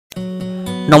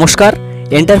নমস্কার,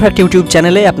 এন্টারফ্যাক্ট ইউটিউব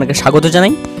চ্যানেলে আপনাকে স্বাগত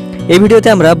জানাই। এই ভিডিওতে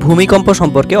আমরা ভূমিকম্প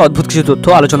সম্পর্কে অদ্ভুত কিছু তথ্য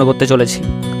আলোচনা করতে চলেছি।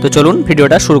 তো চলুন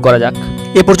ভিডিওটা শুরু করা যাক।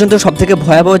 এ পর্যন্ত সবথেকে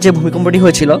ভয়াবহ যে ভূমিকম্পটি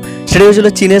হয়েছিল সেটা হয়েছিল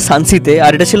চীনের সানসিতে,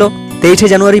 আর এটা ছিল 23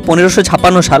 জানুয়ারি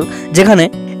 1556 সাল, যেখানে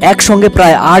একসঙ্গে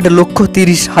প্রায়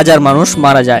 8,30,000 মানুষ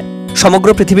মারা যায়। সমগ্র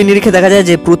পৃথিবীর নিরিখে দেখা যায়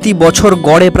যে প্রতি বছর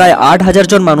গড়ে প্রায় 8,000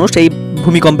 জন মানুষ এই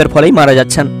ভূমিকম্পের ফলেই মারা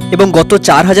যাচ্ছেন, এবং গত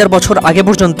 4,000 বছর আগে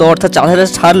পর্যন্ত অর্থাৎ 4,000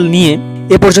 সাল নিয়ে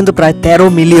এ পর্যন্ত প্রায় 13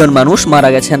 মিলিয়ন মানুষ মারা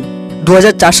গেছেন।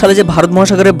 2004 সালে যে ভারত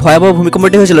মহাসাগরে ভয়াবহ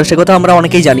ভূমিকম্পটি হয়েছিল সে কথা আমরা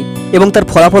অনেকেই জানি, এবং তার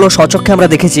ফলাফলও স্বচক্ষে আমরা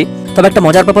দেখেছি। তবে একটা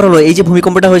মজার ব্যাপার হলো, এই যে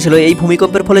ভূমিকম্পটা হয়েছিল, এই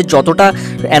ভূমিকম্পের ফলে যতটা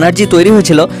এনার্জি তৈরি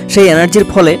হয়েছিল সেই এনার্জির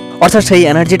ফলে, অর্থাৎ সেই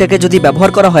এনার্জিটাকে যদি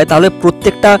ব্যবহার করা হয় তাহলে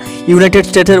প্রত্যেকটা ইউনাইটেড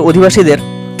স্টেটের অধিবাসীদের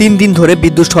 3 দিন ধরে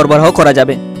বিদ্যুৎ সরবরাহ করা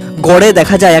যাবে। গড়ে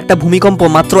দেখা যায় একটা ভূমিকম্প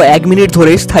মাত্র 1 মিনিট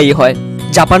ধরেই স্থায়ী হয়।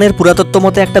 জাপানের পুরাতত্ত্ব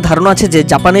মতে একটা ধারণা আছে যে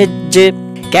জাপানের যে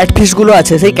ক্যাটফিশগুলো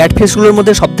আছে সেই ক্যাটফিশগুলোর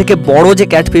মধ্যে সবথেকে বড় যে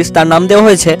ক্যাটফিশ তার নাম দেওয়া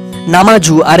হয়েছে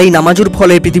নামাজু, আর এই নামাজুর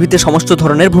ফলে পৃথিবীতে সমস্ত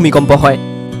ধরনের ভূমিকম্প হয়।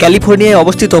 ক্যালিফোর্নিয়ায়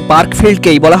অবস্থিত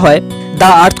পার্কফিল্ডকেই বলা হয় the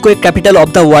earthquake capital of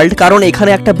the world, কারণ এখানে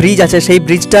একটা ব্রিজ আছে, সেই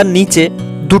ব্রিজটার নিচে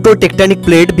 2টো টেকটনিক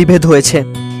প্লেট বিভেদ হয়েছে।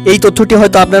 এই তথ্যটি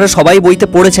হয়তো আপনারা সবাই বইতে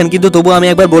পড়েছেন, কিন্তু তবু আমি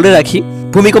একবার বলে রাখি,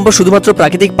 ভূমিকম্প শুধুমাত্র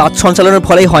প্রাকৃতিক পাত সঞ্চালনের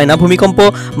ফলেই হয় না, ভূমিকম্প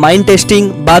মাইন টেস্টিং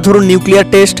বা ধরুন নিউক্লিয়ার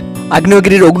টেস্ট,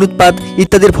 আগ্নেয়গিরির অগ্নুৎপাত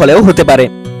ইত্যাদির ফলেও হতে পারে।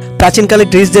 প্রাচীনকালে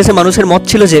গ্রিস দেশে মানুষের মত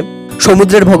ছিল যে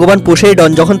সমুদ্রের ভগবান পোসেইডন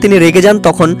যখন তিনি রেগে যান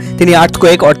তখন তিনি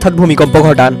আর্থকোয়েক অর্থাৎ ভূমিকম্প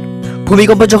ঘটান।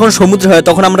 ভূমিকম্প যখন সমুদ্রে হয়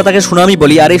তখন আমরা তাকে সুনামি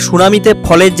বলি, আর এই সুনামিতে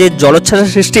ফলে যে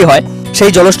জলোচ্ছ্বাসের সৃষ্টি হয়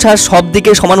সেই জলোচ্ছ্বাস সব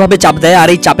দিকে সমানভাবে চাপ দেয়, আর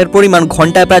এই চাপের পরিমাণ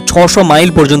ঘন্টায় প্রায় 600 মাইল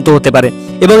পর্যন্ত হতে পারে,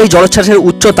 এবং এই জলোচ্ছ্বাসের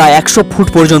উচ্চতা 100 ফুট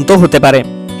পর্যন্ত হতে পারে।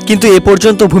 কিন্তু এ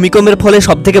পর্যন্ত ভূমিকম্পের ফলে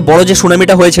সবথেকে বড় যে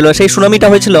সুনামিটা হয়েছিল সেই সুনামিটা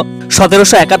হয়েছিল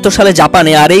 1771 সালে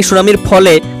জাপানে, আর এই সুনামির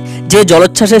ফলে যে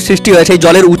জলোচ্ছ্বাসের সৃষ্টি হয় সেই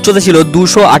জলের উচ্চতা ছিল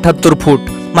 278 ফুট।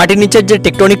 মাটির নিচের যে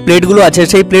টেকটনিক প্লেটগুলো আছে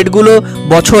সেই প্লেটগুলো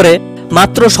বছরে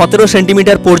মাত্র 17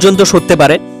 সেন্টিমিটার পর্যন্ত সরতে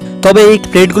পারে, তবে এই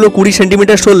প্লেটগুলো 20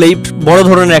 সেন্টিমিটার সরলেই বড়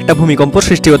ধরনের একটা ভূমিকম্প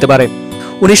সৃষ্টি হতে পারে।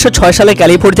 1906 সালে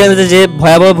ক্যালিফোর্নিয়াতে যে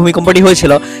ভয়াবহ ভূমিকম্পটি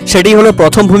হয়েছিল সেটি হলো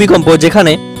প্রথম ভূমিকম্প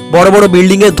যেখানে বড় বড়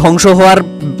বিল্ডিংয়ের ধ্বংস হওয়ার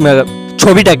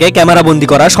ছবিটাকে ক্যামেরাবন্দি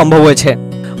করা সম্ভব হয়েছে।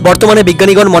 বর্তমানে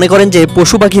বিজ্ঞানীগণ মনে করেন যে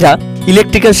পশু পাখিরা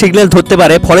ইলেকট্রিক্যাল সিগন্যাল ধরতে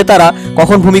পারে, ফলে তারা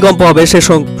কখন ভূমিকম্প হবে সে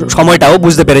সময়টাও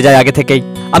বুঝতে পেরে যায় আগে থেকেই।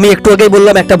 আমি একটু আগেই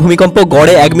বললাম একটা ভূমিকম্প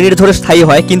গড়ে 1 মিনিট ধরে স্থায়ী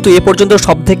হয়, কিন্তু এ পর্যন্ত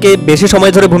সবথেকে বেশি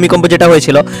সময় ধরে ভূমিকম্প যেটা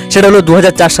হয়েছিল সেটা হলো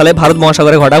 2004 সালে ভারত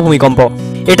মহাসাগরে ঘটা ভূমিকম্প।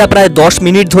 এটা প্রায় 10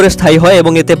 মিনিট ধরে স্থায়ী হয়,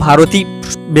 এবং এতে ভারতই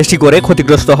বেশি করে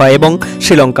ক্ষতিগ্রস্ত হয় এবং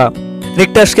শ্রীলঙ্কা।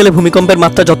 রিক্টার স্কেলে ভূমিকম্পের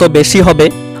মাত্রা যত বেশি হবে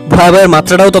ভয়াবহের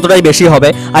মাত্রাটাও ততটাই বেশি হবে,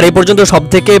 আর এই পর্যন্ত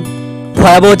সবথেকে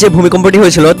ভয়াবহ যে ভূমিকম্পটি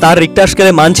হয়েছিল তার রিক্টার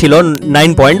স্কেলে মান ছিল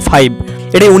 9.5।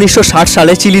 এটি 1960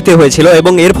 সালে চিলিতে হয়েছিল,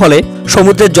 এবং এর ফলে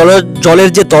সমুদ্রের জলের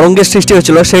যে তরঙ্গের সৃষ্টি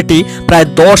হয়েছিল সেটি প্রায়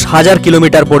 10,000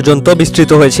 কিলোমিটার পর্যন্ত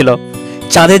বিস্তৃত হয়েছিল।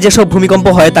 চাঁদে যেসব ভূমিকম্প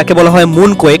হয় তাকে বলা হয়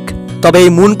মুনকোয়েক, তবে এই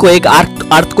মুনকোয়েক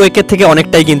আর্থকোয়েকের থেকে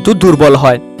অনেকটাই কিন্তু দুর্বল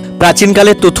হয়।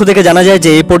 প্রাচীনকালের তথ্য থেকে জানা যায় যে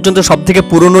এই পর্যন্ত সবথেকে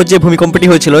পুরনো যে ভূমিকম্পটি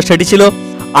হয়েছিল সেটি ছিল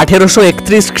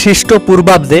 1831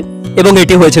 খ্রিস্টপূর্বাব্দে, এবং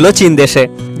এটি হয়েছিল চীন দেশে।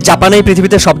 জাপানে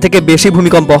পৃথিবীতে সবথেকে বেশি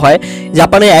ভূমিকম্প হয়।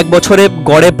 জাপানে এক বছরে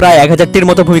গড়ে প্রায় 1000টির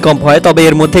মতো ভূমিকম্প হয়, তবে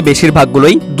এর মধ্যে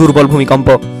বেশিরভাগগুলোই দুর্বল ভূমিকম্প।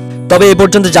 তবে এ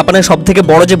পর্যন্ত জাপানের সবথেকে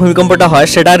বড় যে ভূমিকম্পটা হয়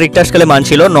সেটা রিক্টার স্কেলে মান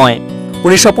ছিল 9।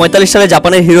 1945 সালে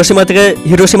জাপানের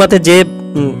হিরোশিমাতে যে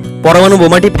পরমাণু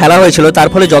বোমাটি ফেলা হয়েছিল তার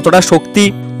ফলে যতটা শক্তি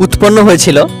উৎপন্ন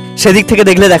হয়েছিল সেদিক থেকে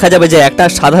দেখলে দেখা যাবে যে একটা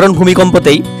সাধারণ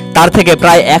ভূমিকম্পতেই তার থেকে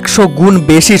প্রায় 100 গুণ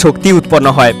বেশি শক্তি উৎপন্ন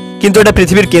হয়, কিন্তু এটা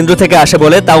পৃথিবীর কেন্দ্র থেকে আসে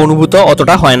বলে তা অনুভূত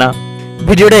অতটা হয় না।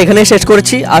 ভিডিওটা এখানেই শেষ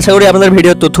করছি। আশা করি আপনাদের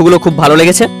ভিডিওর তথ্যগুলো খুব ভালো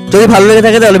লেগেছে। যদি ভালো লেগে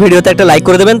থাকে তাহলে ভিডিওতে একটা লাইক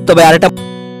করে দেবেন। তবে আরেকটা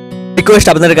রিকোয়েস্ট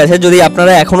আপনাদের কাছে, যদি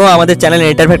আপনারা এখনও আমাদের চ্যানেল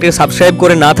এন্টারফ্যাক্টকে সাবস্ক্রাইব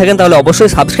করে না থাকেন তাহলে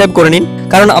অবশ্যই সাবস্ক্রাইব করে নিন,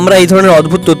 কারণ আমরা এই ধরনের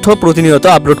অদ্ভুত তথ্য প্রতিনিয়ত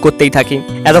আপলোড করতেই থাকি।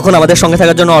 এতক্ষণ আমাদের সঙ্গে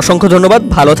থাকার জন্য অসংখ্য ধন্যবাদ।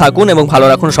 ভালো থাকুন এবং ভালো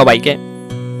রাখুন সবাইকে।